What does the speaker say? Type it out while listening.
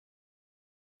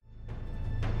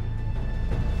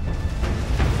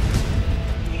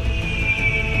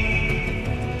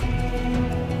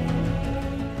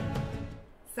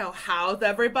So how's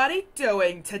everybody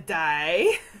doing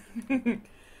today?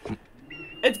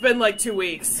 It's been like 2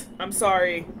 weeks. I'm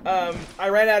sorry. I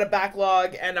ran out of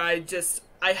backlog and I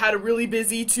had a really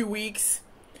busy 2 weeks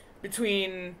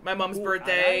between my mom's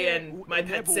birthday and my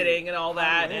pet sitting and all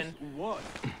that, and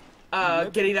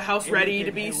getting the house ready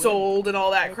to be sold and all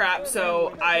that crap,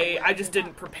 so I just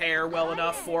didn't prepare well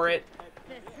enough for it.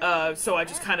 So I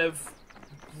just kind of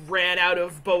ran out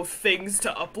of both things to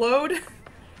upload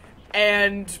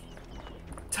and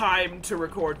time to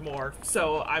record more,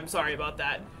 so I'm sorry about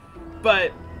that.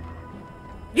 But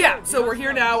yeah, so we're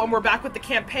here now, and we're back with the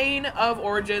campaign of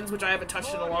Origins, which I haven't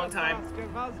touched in a long time,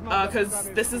 because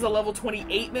this is a level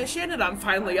 28 mission, and I'm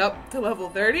finally up to level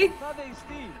 30.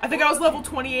 I think I was level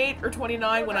 28 or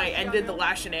 29 when I ended the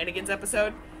last Shenanigans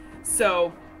episode,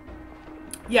 so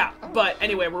yeah, but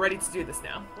anyway, we're ready to do this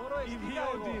now.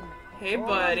 Hey,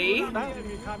 buddy.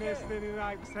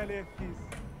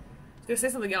 I was gonna say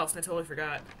something else, and I totally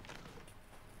forgot.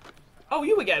 Oh,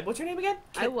 you again. What's your name again?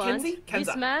 I want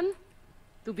this man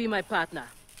to be my partner.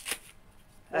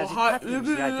 As it happens,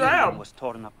 the idea was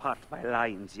torn apart by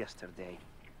lions yesterday.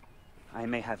 I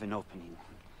may have an opening.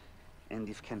 And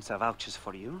if Kensa vouches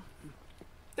for you...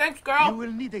 Thanks, girl! You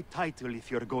will need a title if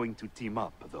you're going to team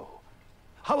up, though.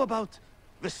 How about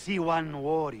the Siwan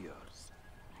Warriors?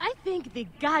 I think the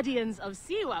Guardians of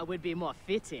Siwa would be more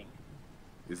fitting.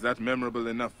 Is that memorable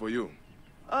enough for you?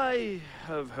 I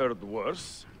have heard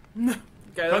worse.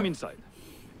 Come inside.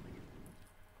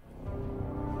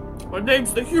 My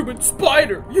name's the Human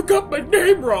Spider! You got my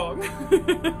name wrong!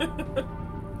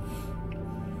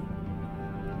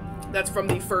 That's from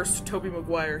the first Tobey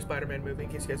Maguire Spider-Man movie, in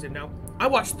case you guys didn't know. I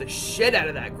watched the shit out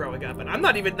of that growing up, and I'm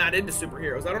not even that into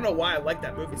superheroes. I don't know why I like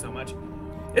that movie so much.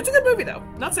 It's a good movie, though.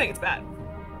 I'm not saying it's bad.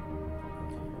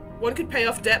 One could pay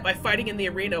off debt by fighting in the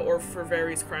arena or for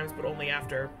various crimes, but only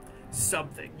after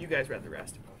something. You guys read the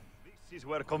rest. This is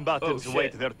where combatants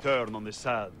wait their turn on the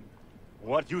sand.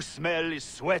 What you smell is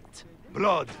sweat,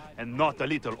 blood, and not a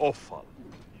little offal.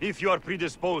 If you are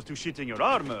predisposed to shitting your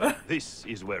armor, this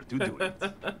is where to do it.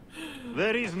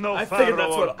 There is no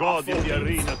pharaoh or god in the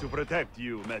arena to protect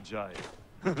you, Magi.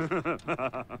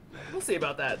 We'll see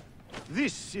about that.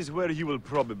 This is where you will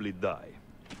probably die.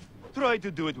 Try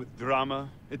to do it with drama.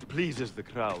 It pleases the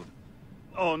crowd.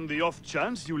 On the off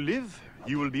chance you live,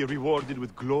 you will be rewarded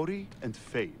with glory and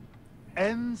fame.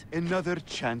 And another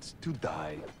chance to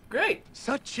die. Great.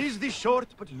 Such is the short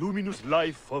but luminous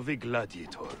life of a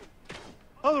gladiator.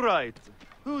 All right,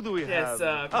 who do we have?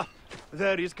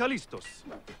 There is Callistos.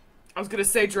 I was gonna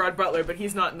say Gerard Butler, but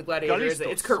he's not in the Gladiator, is it?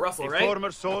 It's Kurt Russell, right?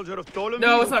 Former soldier of Ptolemy.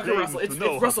 No, it's not Kurt Russell. It's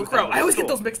Russell Crowe. I always get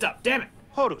those mixed up. Damn it.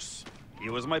 Horus. He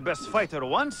was my best fighter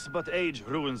once, but age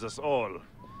ruins us all.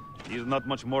 He's not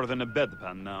much more than a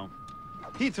bedpan now.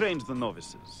 He trains the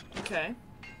novices. Okay.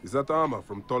 Is that armor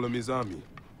from Ptolemy's army?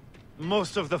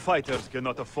 Most of the fighters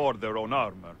cannot afford their own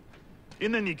armor.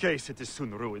 In any case, it is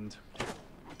soon ruined.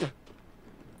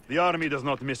 The army does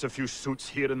not miss a few suits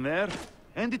here and there,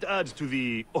 and it adds to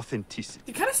the authenticity.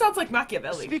 He kind of sounds like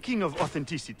Machiavelli. Speaking of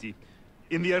authenticity,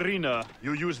 in the arena,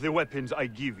 you use the weapons I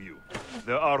give you.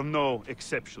 There are no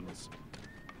exceptions.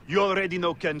 You already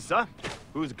know Kensa,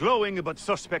 whose glowing but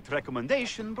suspect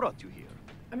recommendation brought you here.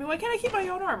 I mean, why can't I keep my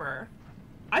own armor?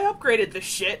 I upgraded this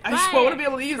shit. I just want to be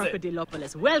able to use it.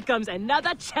 Crocodilopolis welcomes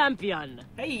another champion.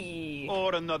 Hey.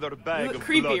 Or another bag of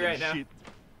creepy blood right and now. shit.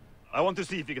 I want to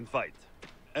see if he can fight.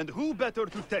 And who better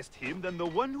to test him than the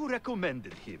one who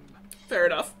recommended him? Fair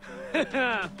enough.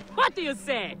 What do you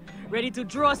say? Ready to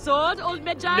draw sword, old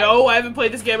Magi? No, I haven't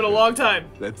played this game in a long time.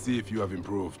 Let's see if you have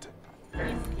improved.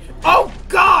 Oh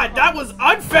God, that was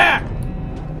unfair!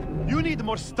 You need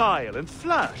more style and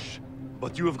flash.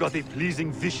 But you have got a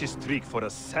pleasing vicious streak for a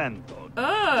sand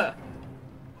dog.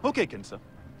 Okay, Kensa.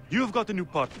 You've got a new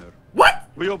partner. What?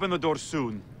 We open the door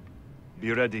soon.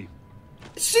 Be ready.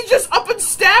 She just up and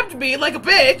stabbed me like a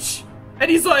bitch.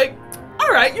 And he's like,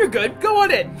 alright, you're good. Go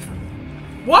on in.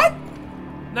 What?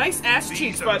 Nice ass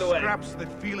cheeks, by the way. Scraps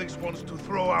that Felix wants to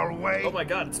throw our way. Oh my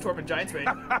God, it's Tormund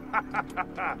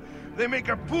Giantsbane. They make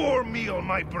a poor meal,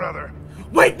 my brother.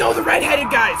 Wait, no, the red-headed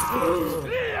guys.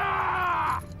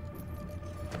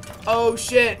 Oh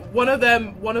shit! One of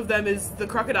them is the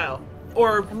crocodile,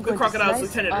 or the crocodile's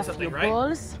lieutenant, or something, right?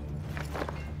 Balls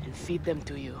and feed them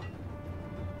to you.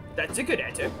 That's a good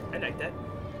answer. I like that.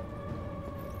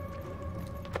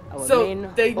 Our So main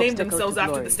they named obstacle themselves to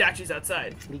after glory, the statues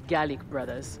outside. the Gallic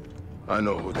brothers. I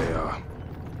know who they are.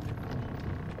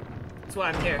 That's why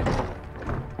I'm here.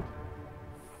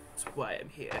 That's why I'm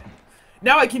here.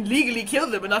 Now I can legally kill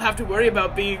them and not have to worry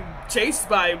about being chased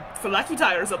by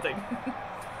Phylakitai or something.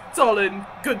 It's all in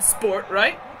good sport,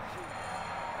 right?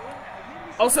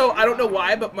 Also, I don't know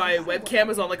why, but my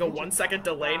webcam is on like a 1-second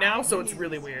delay now, so it's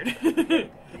really weird.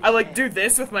 I like do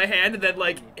this with my hand, and then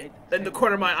like in the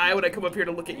corner of my eye when I come up here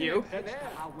to look at you,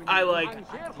 I like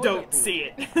don't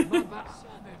see it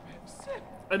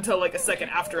until like a second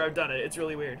after I've done it. It's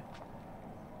really weird.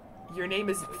 Your name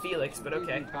is Felix, but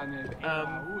okay.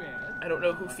 I don't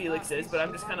know who Felix is, but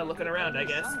I'm just kind of looking around, I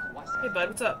guess. Hey bud,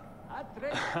 what's up?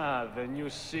 The new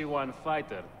Siwan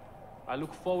fighter. I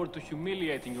look forward to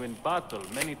humiliating you in battle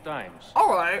many times.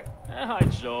 Alright. I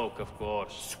joke, of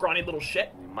course. Scrawny little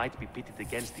shit. We might be pitted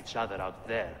against each other out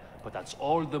there, but that's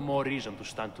all the more reason to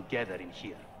stand together in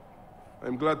here.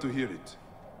 I'm glad to hear it.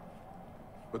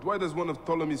 But why does one of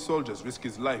Ptolemy's soldiers risk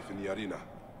his life in the arena?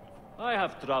 I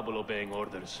have trouble obeying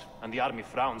orders, and the army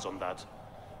frowns on that.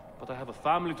 But I have a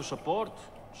family to support,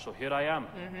 so here I am.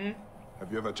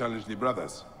 Have you ever challenged the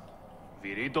brothers?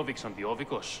 Viridovics and the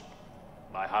Ovikos.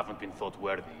 I haven't been thought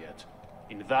worthy yet.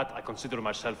 In that, I consider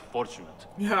myself fortunate.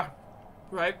 Yeah,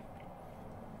 right.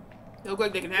 They look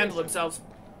like they can handle themselves.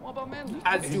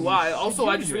 As do I. Also,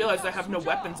 I just realized I have no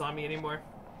weapons on me anymore.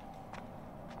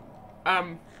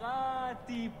 I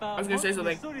was gonna say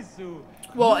something.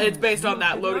 Well, it's based on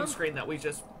that loading screen that we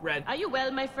just read. Are you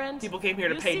well, my friend? People came here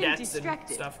to pay debts and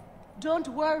stuff. Don't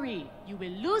worry. You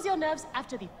will lose your nerves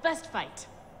after the first fight.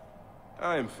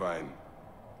 I'm fine.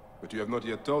 But you have not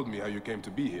yet told me how you came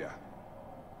to be here.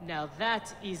 Now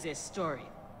that is a story.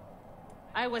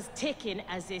 I was taken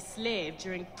as a slave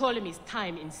during Ptolemy's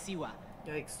time in Siwa.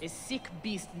 Yikes. A sick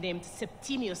beast named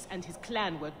Septimius and his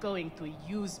clan were going to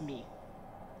use me.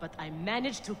 But I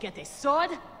managed to get a sword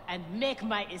and make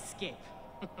my escape.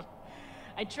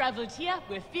 I traveled here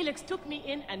where Felix took me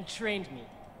in and trained me.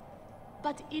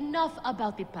 But enough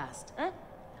about the past, huh?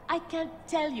 I can't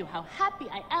tell you how happy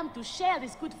I am to share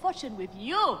this good fortune with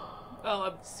you.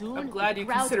 Well, Soon I'm glad you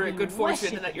consider it good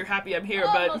fortune and that you're happy I'm here,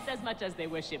 almost but... as much as they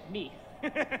worship me.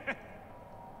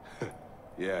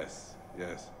 Yes,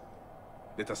 yes.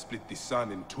 Let us split the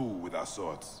sun in two with our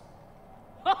swords.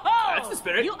 That's the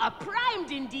spirit. You are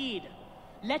primed indeed.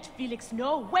 Let Felix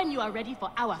know when you are ready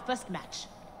for our first match.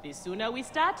 The sooner we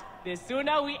start, the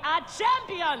sooner we are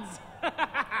champions.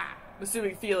 I'm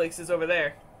assuming Felix is over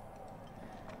there.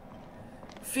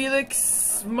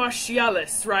 Felix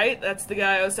Martialis, right? That's the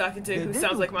guy I was talking to who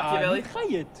sounds like Machiavelli.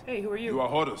 Hey, who are you? You are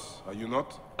Horus, are you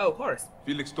not? Oh, Horus.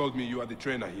 Felix told me you are the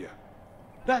trainer here.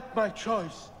 Not my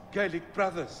choice, Gallic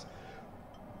brothers.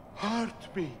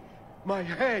 Hurt me. My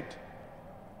head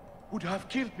would have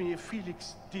killed me if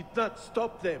Felix did not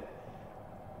stop them.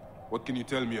 What can you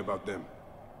tell me about them?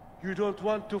 You don't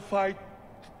want to fight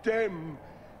them.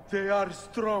 They are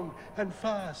strong and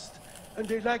fast, and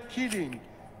they like killing.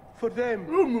 For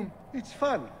them, it's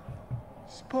fun.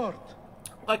 Sport.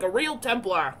 Like a real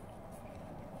Templar.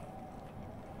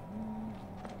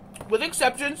 With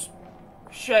exceptions.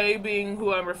 Shay being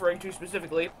who I'm referring to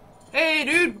specifically. Hey,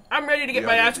 dude, I'm ready to get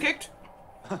my ass kicked.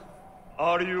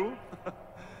 Are you?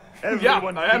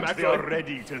 Everyone I am, thinks actually. they are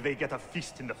ready till they get a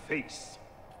fist in the face.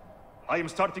 I am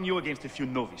starting you against a few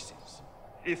novices.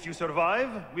 If you survive,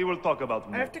 we will talk about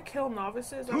more. I have to kill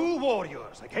novices? Two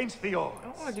warriors against the odds. I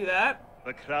don't want to do that.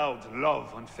 The crowds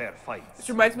love unfair fights. This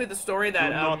reminds me of the story Do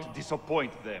that, not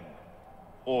disappoint them.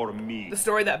 Or me. the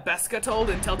story that Beska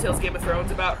told in Telltale's Game of Thrones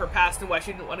about her past and why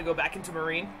she didn't want to go back into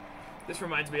Marine. This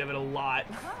reminds me of it a lot.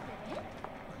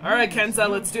 Alright, Kenza,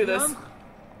 let's do this.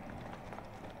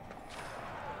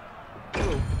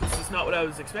 Oh, this is not what I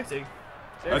was expecting.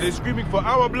 Are they screaming for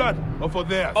our blood or for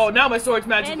theirs? Oh, now my sword's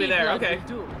magically Any there. blood Okay. will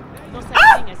do. No such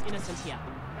Ah! thing as innocent here.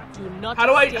 Do not How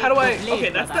do I- stay how do I- too late, okay,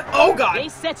 that's brother. the- oh, God. They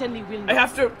certainly will not. I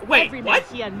have to- wait, Every what?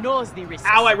 man here knows the risks.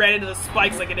 Ow, I ran into the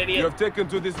spikes like an You idiot. have taken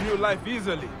to this new life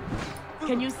easily.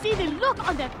 Can you see the look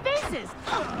on their faces?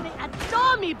 They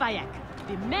adore me, Bayek.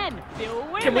 The men, the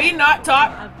women. Can we not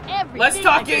talk? have everything Less I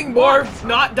talking, could more want.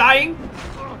 not dying.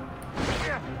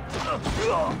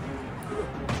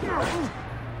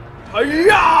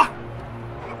 Hiya!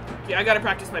 Yeah, I gotta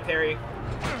practice my parrying.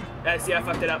 See, I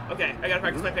fucked it up. Okay, I gotta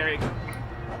practice my parrying.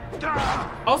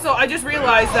 Also, I just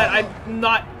realized that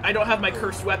I don't have my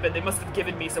cursed weapon. They must have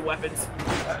given me some weapons.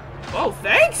 Oh,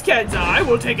 thanks, Kenza. I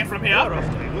will take it from here.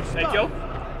 Thank you.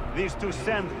 These two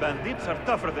sand bandits are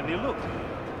tougher than they look.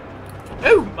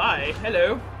 Oh my,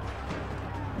 hello.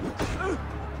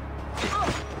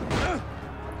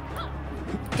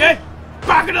 Okay,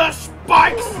 back into the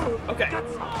spikes! Okay.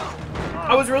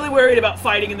 I was really worried about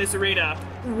fighting in this arena.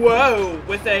 Whoa,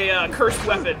 with a cursed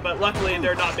weapon, but luckily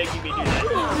they're not making me do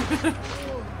that.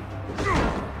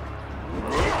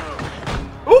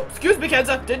 Oops, excuse me,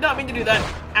 Kenza. Did not mean to do that.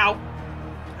 Ow.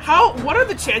 What are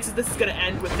the chances this is gonna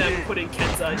end with them putting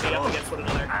Kenza and me up against one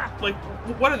another? Like,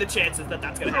 what are the chances that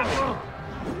that's gonna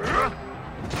happen?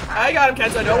 I got him,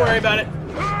 Kenza. Don't worry about it.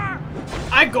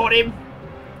 I got him.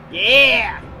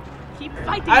 Yeah. Keep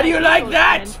fighting. How do you like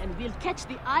that? And we'll catch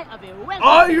the eye of a wealthy.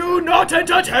 Are you not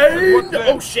entertained?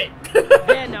 Oh shit.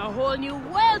 Then a whole new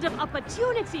world of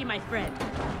opportunity, my friend.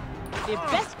 The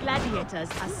best gladiators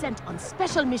are sent on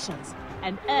special missions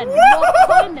and earn more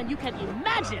coin than you can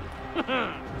imagine.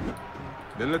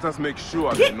 Then let us make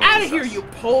sure. Get out of here, you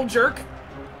pole jerk.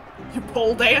 You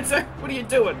pole dancer. What are you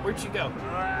doing? Where'd you go?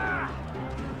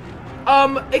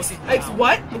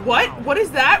 What? What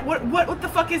is that? What the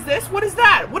fuck is this? What is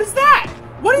that? What is that?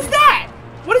 What is that?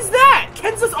 What is that?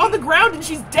 Kenza's on the ground and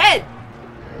she's dead.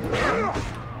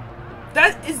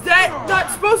 Is that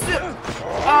not supposed to?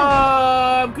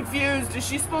 I'm confused. Is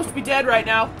she supposed to be dead right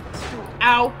now?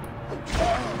 Ow.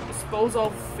 I suppose I'll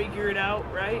figure it out,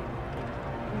 right?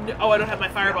 No, oh, I don't have my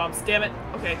fire bombs. Damn it.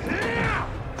 Okay.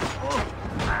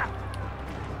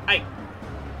 Aye.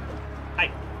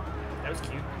 That was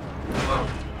cute.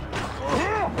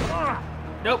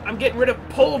 Nope, I'm getting rid of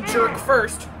pole jerk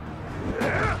first.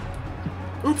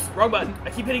 Oops, wrong button. I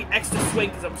keep hitting X to swing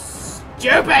because I'm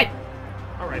stupid.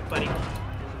 All right, buddy.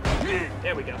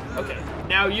 There we go. Okay,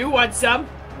 now you want some?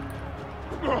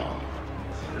 Ow.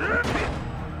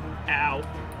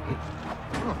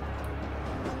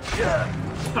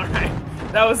 All right,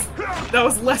 that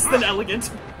was less than elegant.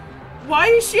 Why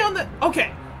is she on the?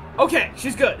 Okay,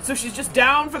 she's good. So she's just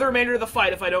down for the remainder of the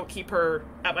fight if I don't keep her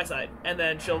at my side, and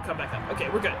then she'll come back up. Okay,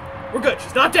 we're good. We're good.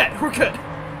 She's not dead. We're good.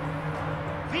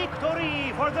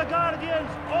 Victory for the Guardians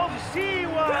of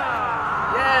Siwa!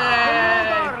 Yay! The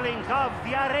darlings of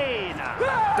the arena!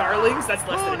 Darlings? That's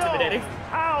less than intimidating.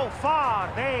 How far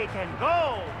they can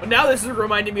go! But now this is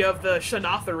reminding me of the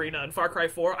Shanath arena in Far Cry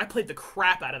 4. I played the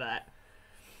crap out of that.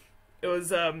 It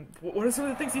was, what are some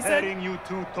of the things he said? Pairing you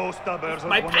two toe stubbers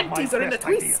My panties are in a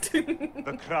twist.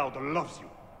 The crowd loves you.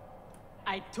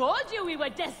 I told you we were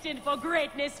destined for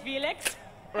greatness, Felix.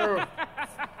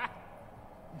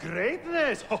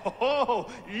 Greatness? Oh,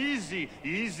 easy,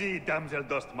 easy, damsel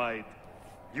Dustmite.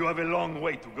 You have a long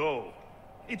way to go.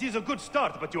 It is a good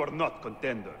start, but you are not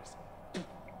contenders.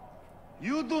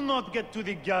 You do not get to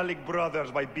the Gallic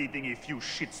brothers by beating a few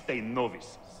shit-stained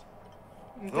novices.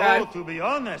 Okay. Though, to be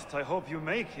honest, I hope you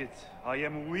make it. I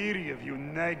am weary of you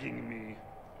nagging me.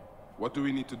 What do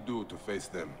we need to do to face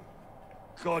them?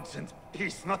 Gods and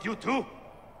peace, not you too.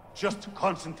 Just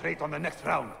concentrate on the next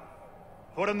round.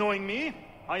 For annoying me,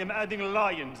 I am adding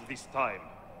lions this time.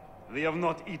 They have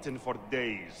not eaten for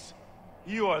days.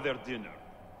 You are their dinner.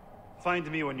 Find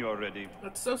me when you are ready.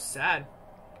 That's so sad.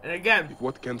 And again, If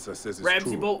what Kensa says is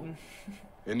Ramsay true, Bolton.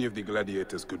 any of the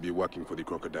gladiators could be working for the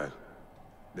crocodile.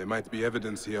 There might be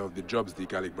evidence here of the jobs the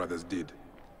Gallic brothers did.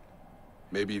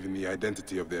 Maybe even the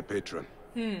identity of their patron.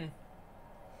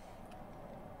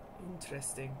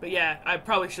 Interesting. But yeah, I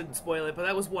probably shouldn't spoil it, but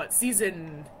that was what,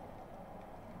 season...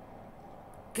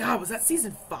 God, was that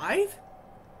season 5?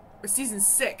 Or season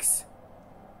 6?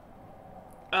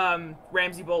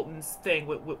 Ramsay Bolton's thing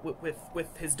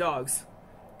with his dogs.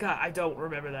 God, I don't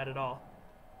remember that at all.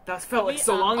 That felt like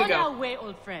so long ago. On our way,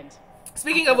 old friend.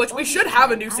 Speaking of which, we should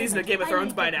have a new season of Game of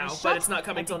Thrones by now, but it's not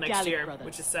coming till next year,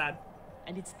 which is sad.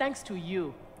 And it's thanks to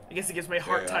you. I guess it gives me a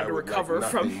hard Yeah, time I to would like recover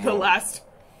from nothing the more. last...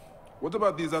 What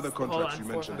about these other Hold contracts on, you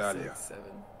 4, mentioned 5, earlier? 6, 7.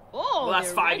 Oh, The last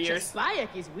the 5 righteous years.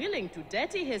 Bayek is willing to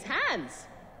dirty his hands.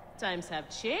 Times have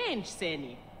changed,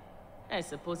 Seni. I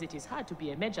suppose it is hard to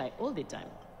be a Magi all the time.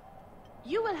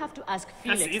 You will have to ask That's the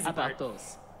Felix easy about part.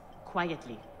 those.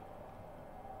 Quietly.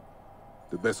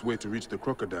 The best way to reach the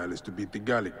crocodile is to beat the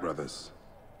Gallic brothers.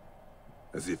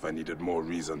 As if I needed more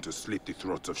reason to slit the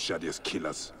throats of Shadia's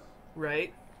killers.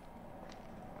 Right.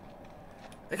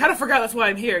 I kind of forgot that's why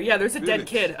I'm here. Yeah, there's a dead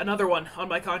Felix. kid. Another one on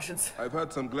my conscience. I've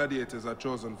heard some gladiators are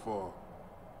chosen for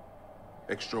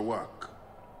extra work.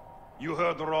 You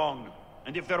heard wrong.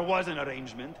 And if there was an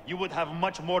arrangement, you would have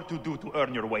much more to do to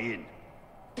earn your way in.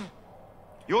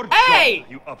 Your Hey!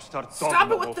 job, you upstart Stop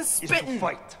dog it with lobo, the is to spitting.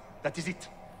 fight. That is it.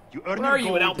 You earn What your are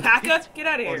you, an gold with alpaca? it, Get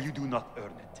outta Or here. you do not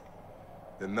earn it.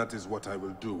 Then that is what I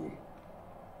will do.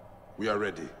 We are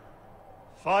ready.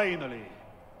 Finally.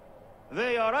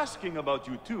 They are asking about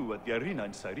you too at the arena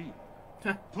in Sari.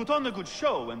 Put on a good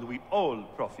show and we all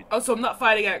profit. Oh, so I'm not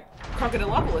fighting at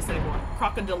Crocodilopolis anymore.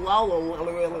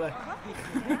 Crocodilopolis.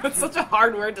 That's such a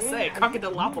hard word to say.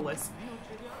 Crocodilopolis.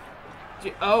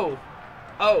 Oh.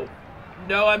 Oh.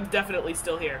 No, I'm definitely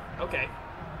still here. Okay.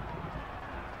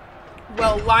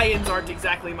 Well, lions aren't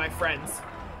exactly my friends.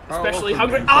 Especially How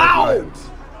often hungry. do you fight Ow! lions?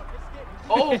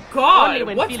 Oh, God! Only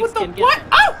when What's Felix with the can get what? them.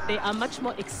 Oh! they are much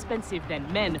more expensive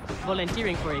than men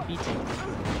volunteering for a beating.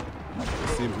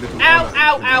 Seems little Ow, honor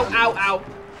ow, in ow, that. ow, ow.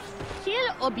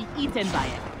 Kill or be eaten by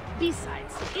it.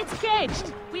 Besides, it's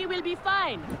caged. We will be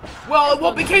fine. Well, it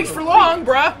won't be caged for long,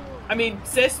 bruh. I mean,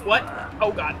 sis, what?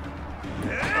 Oh, God.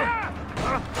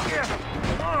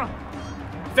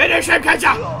 Finish him,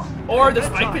 Kenja! Or the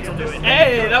spike pits will do it.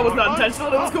 Hey, that was not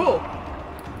intentional, it was cool.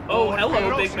 Oh,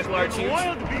 hello, Big McLarge Huge.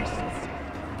 Wild beasts.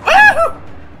 Ah!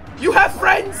 You have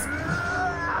friends!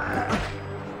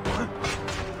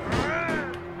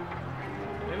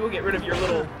 Maybe we'll get rid of your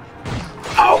little...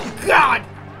 Oh, God!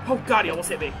 Oh, God, he almost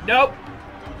hit me. Nope.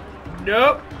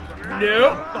 Nope.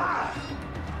 Nope.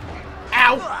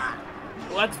 Ow!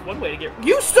 Well, that's one way to get...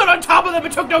 You stood on top of them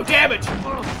and took no damage!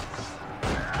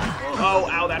 Oh,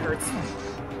 ow, that hurts.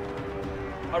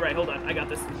 Alright, hold on. I got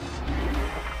this.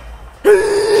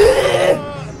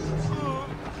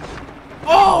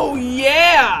 Oh,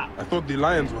 yeah! I thought the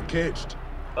lions were caged.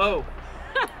 Oh.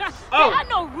 There Oh, are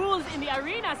no rules in the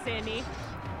arena, Seni.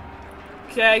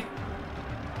 okay.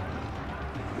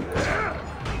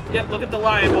 Yep, look at the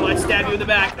lion while I stab you in the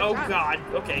back. Oh, God.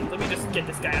 Okay, let me just get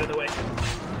this guy out of the way.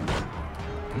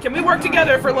 Can we work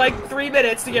together for like 3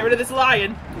 minutes to get rid of this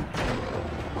lion?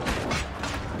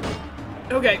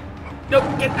 Okay. Nope,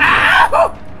 get...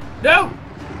 Ow! No!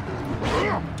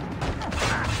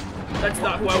 That's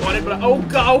not who I wanted, but... Oh,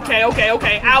 God, okay.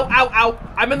 Ow, ow, ow.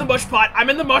 I'm in the mush pot.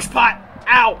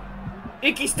 Ow.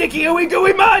 Icky, sticky, ooey,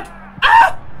 gooey mud!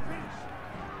 Ah!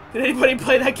 Did anybody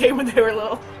play that game when they were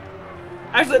little?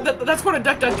 Actually, that's part of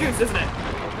Duck Duck Goose, isn't it?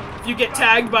 If you get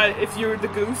tagged by... If you're the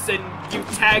goose and you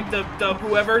tag the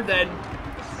whoever, then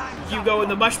you go in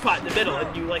the mush pot in the middle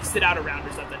and you, like, sit out around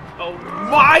or something. Oh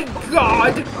my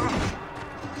God!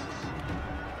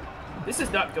 This is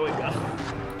not going well.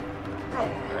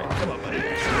 Alright, come on, buddy.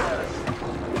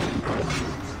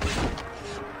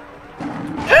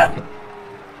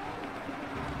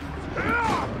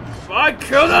 Come on,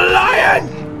 kill the lion!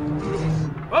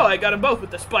 Well, I got them both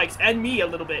with the spikes, and me a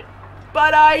little bit.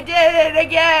 But I did it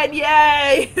again!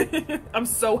 Yay! I'm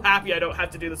so happy I don't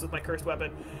have to do this with my cursed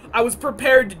weapon. I was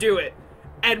prepared to do it,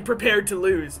 and prepared to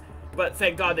lose. But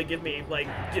thank God they give me, like,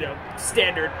 you know,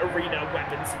 standard arena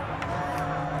weapons.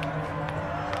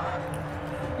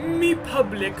 Me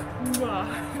public. Mwah,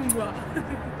 mwah.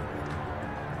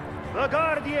 The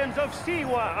Guardians of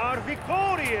Siwa are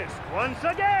victorious once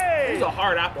again! This is a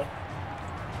hard apple.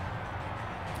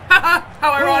 Haha!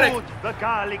 How ironic! Would the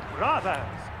Gallic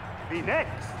brothers be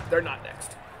next? They're not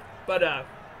next. But, oh,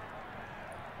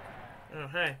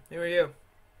 hey, who are you?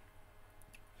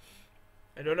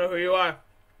 I don't know who you are,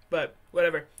 but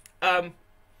whatever. Isn't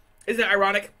it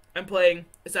ironic? I'm playing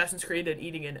Assassin's Creed and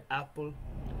eating an apple.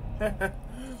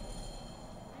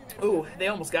 Ooh, they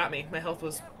almost got me. My health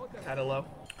was kind of low.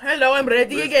 Hello, I'm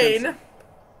ready again.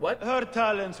 What? Her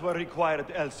talents were required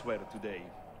elsewhere today.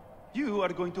 You are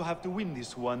going to have to win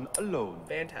this one alone.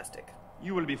 Fantastic.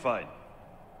 You will be fine.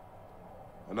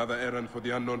 Another errand for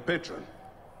the unknown patron.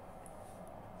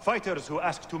 Fighters who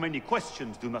ask too many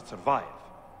questions do not survive.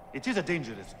 It is a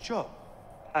dangerous job.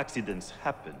 Accidents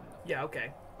happen. Yeah,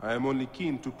 okay. I am only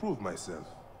keen to prove myself.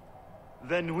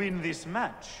 Then win this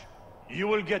match. You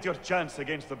will get your chance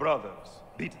against the brothers.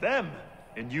 Beat them,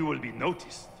 and you will be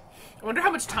noticed. I wonder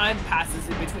how much time passes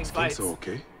in between fights. So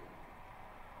okay?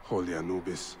 Holy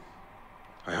Anubis.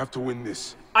 I have to win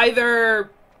this.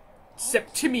 Either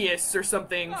Septimius or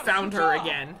something found her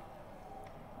again.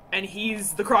 And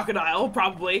he's the crocodile,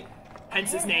 probably.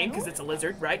 Hence his name, because it's a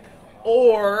lizard, right?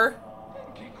 Or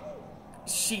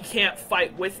she can't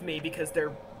fight with me because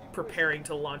they're preparing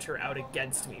to launch her out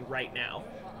against me right now.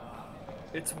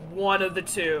 It's one of the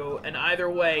two, and either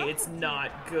way, it's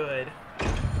not good.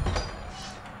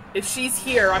 If she's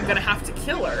here, I'm gonna have to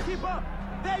kill her.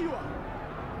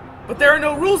 But there are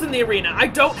no rules in the arena. I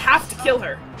don't have to kill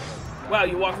her. Wow,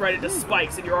 you walked right into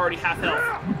spikes and you're already half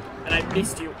health. And I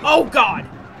missed you. Oh, God!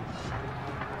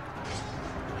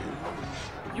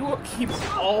 You keep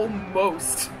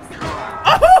almost...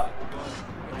 Oh!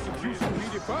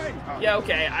 Yeah,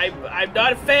 okay. I'm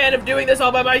not a fan of doing this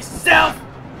all by myself!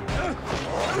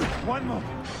 One more.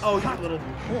 Oh, you little...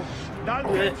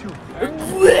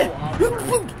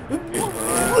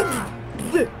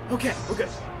 Okay, okay.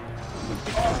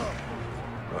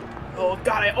 Oh,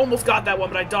 God, I almost got that one,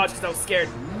 but I dodged because I was scared.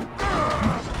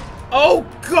 Oh,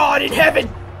 God in heaven!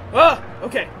 Ah,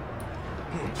 okay.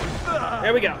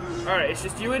 There we go. Alright, it's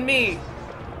just you and me.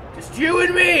 Just you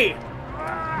and me!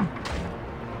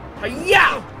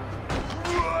 Hi-ya!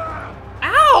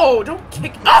 Ow! Don't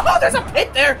kick... Oh, there's a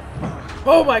pit there!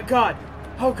 Oh, my God.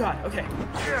 Oh god, okay.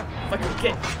 If I can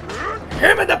get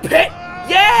him in the pit!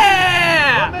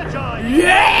 Yeah!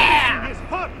 Yeah! His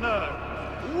partner!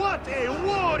 What a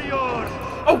warrior!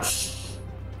 Oh,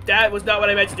 that was not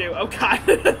what I meant to do. Oh god.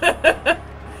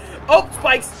 Oh,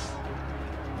 spikes!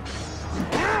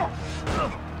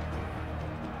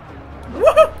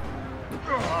 Woohoo!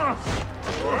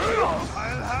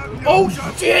 Oh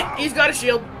shit! He's got a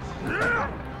shield.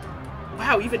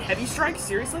 Wow, even heavy strike?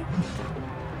 Seriously?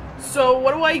 So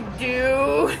what do I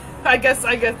do? I guess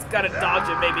gotta dodge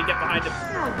him, maybe get behind him.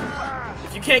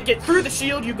 If you can't get through the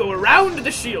shield, you go around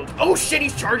the shield. Oh shit,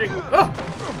 he's charging. Oh.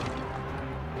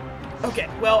 Okay,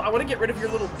 well, I want to get rid of your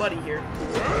little buddy here.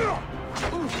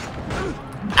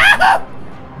 Ah!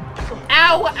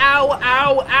 Ow, ow,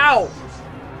 ow, ow.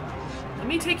 Let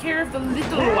me take care of the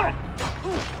little one.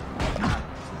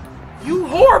 You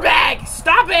whore bag!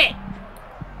 Stop it!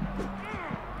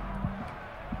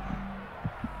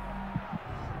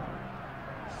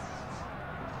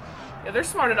 Yeah, they're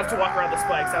smart enough to walk around the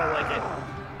spikes. I don't like it.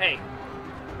 Hey.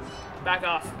 Back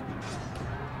off.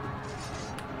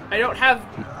 I don't have...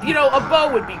 You know, a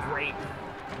bow would be great.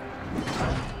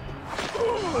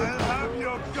 Ooh,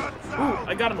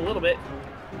 I got him a little bit.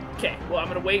 Okay, well, I'm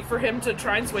gonna wait for him to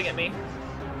try and swing at me.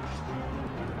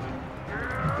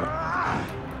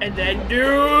 And then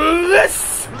do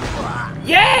this!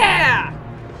 Yeah!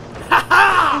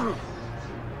 Ha-ha!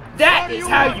 That is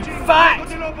how you fight!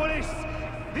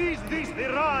 Is this the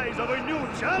rise of a new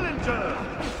challenger?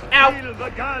 Ow! Will the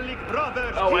Gallic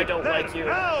brothers oh, I don't like you.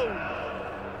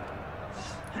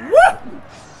 Woo!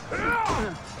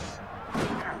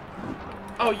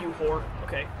 Oh, you whore.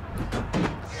 Okay.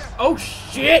 Oh,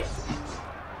 shit!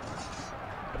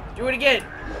 Do it again.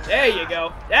 There you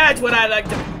go. That's what I like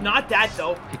to... Not that,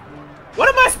 though. What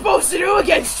am I supposed to do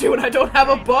against you when I don't have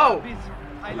a bow?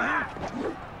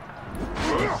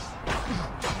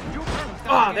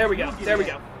 Ah, there we go. There we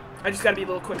go. I just gotta be a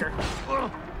little quicker.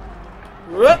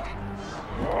 Whoop.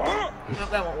 No,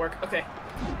 that won't work. Okay.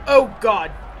 Oh,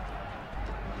 God.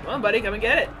 Come on, buddy. Come and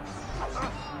get it.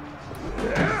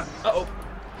 Uh-oh.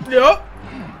 Nope.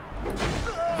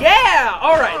 Yeah!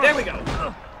 Alright, there we go.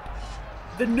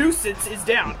 The nuisance is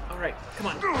down. Alright, come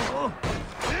on.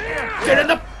 Get in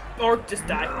the... Or just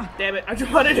die. Damn it. I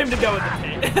just wanted him to go in the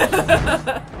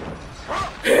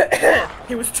pit.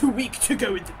 He was too weak to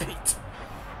go in the pit.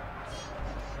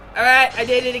 Alright, I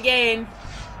did it again.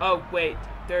 Oh, wait.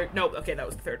 No, okay, that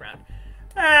was the third round.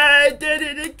 I did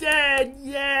it again!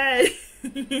 Yay!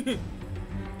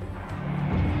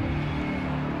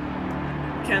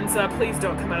 Kenza, please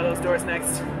don't come out of those doors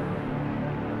next.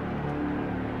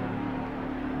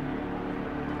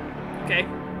 Okay.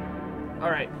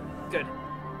 Alright, good.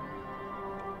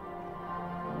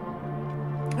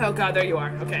 Oh god, there you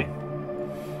are. Okay.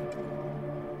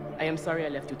 I am sorry I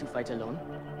left you to fight alone,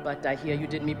 but I hear you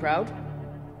did me proud.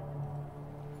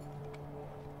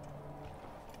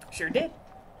 Sure did.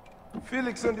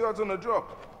 Felix sent you out on a job.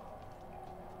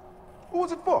 Who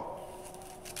was it for?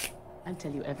 I'll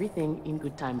tell you everything in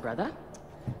good time, brother.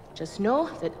 Just know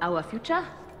that our future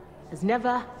has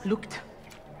never looked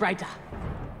brighter.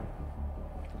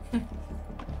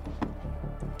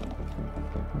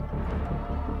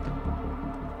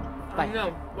 Bye.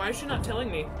 No, why is she not telling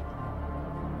me?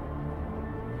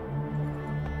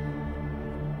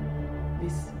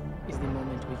 This is the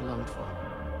moment we've longed for.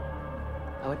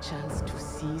 Our chance to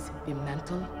seize the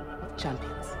mantle of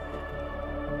champions.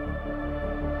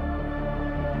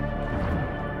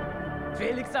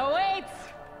 Felix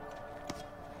awaits!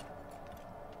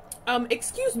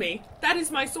 Excuse me. That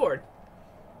is my sword.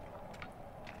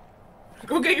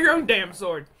 Go get your own damn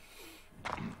sword.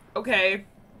 Okay.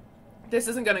 This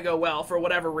isn't gonna go well for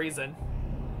whatever reason.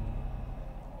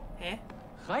 Eh?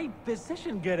 High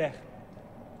position, gerecht.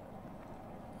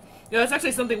 You know, that's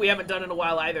actually something we haven't done in a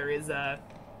while either, is,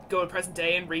 go to present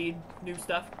day and read new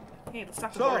stuff. Hey, let's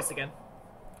talk to Boris again.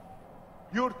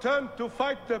 Your turn to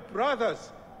fight the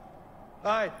brothers.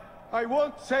 I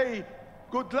won't say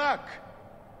good luck.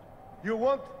 You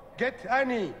won't get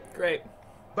any. Great.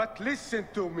 But listen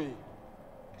to me.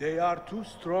 They are too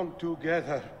strong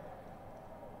together.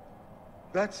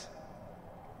 That's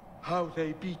how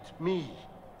they beat me.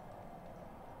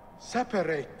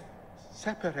 Separate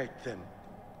them.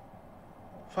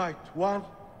 Fight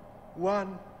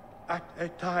one at a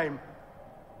time,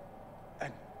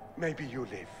 and maybe you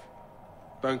live.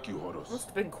 Thank you, Horus. Must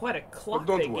have been quite a clock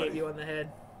don't they worry. gave you on the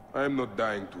head. I am not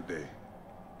dying today.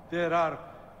 There are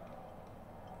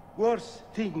worse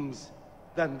things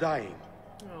than dying.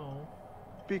 Oh,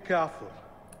 Be careful.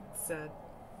 sad.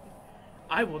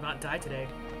 I will not die today.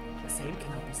 The same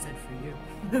cannot be said for you.